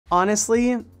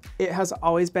Honestly, it has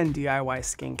always been DIY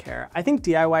skincare. I think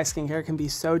DIY skincare can be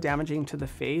so damaging to the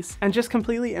face and just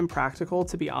completely impractical,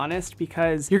 to be honest,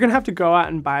 because you're gonna have to go out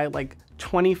and buy like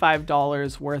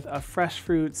 $25 worth of fresh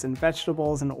fruits and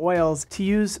vegetables and oils to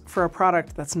use for a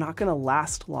product that's not gonna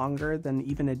last longer than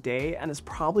even a day and is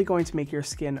probably going to make your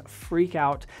skin freak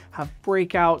out, have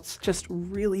breakouts, just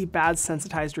really bad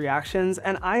sensitized reactions.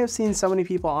 And I have seen so many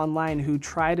people online who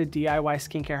tried a DIY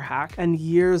skincare hack and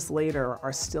years later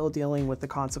are still dealing with the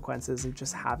consequences of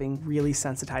just having really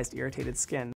sensitized, irritated skin.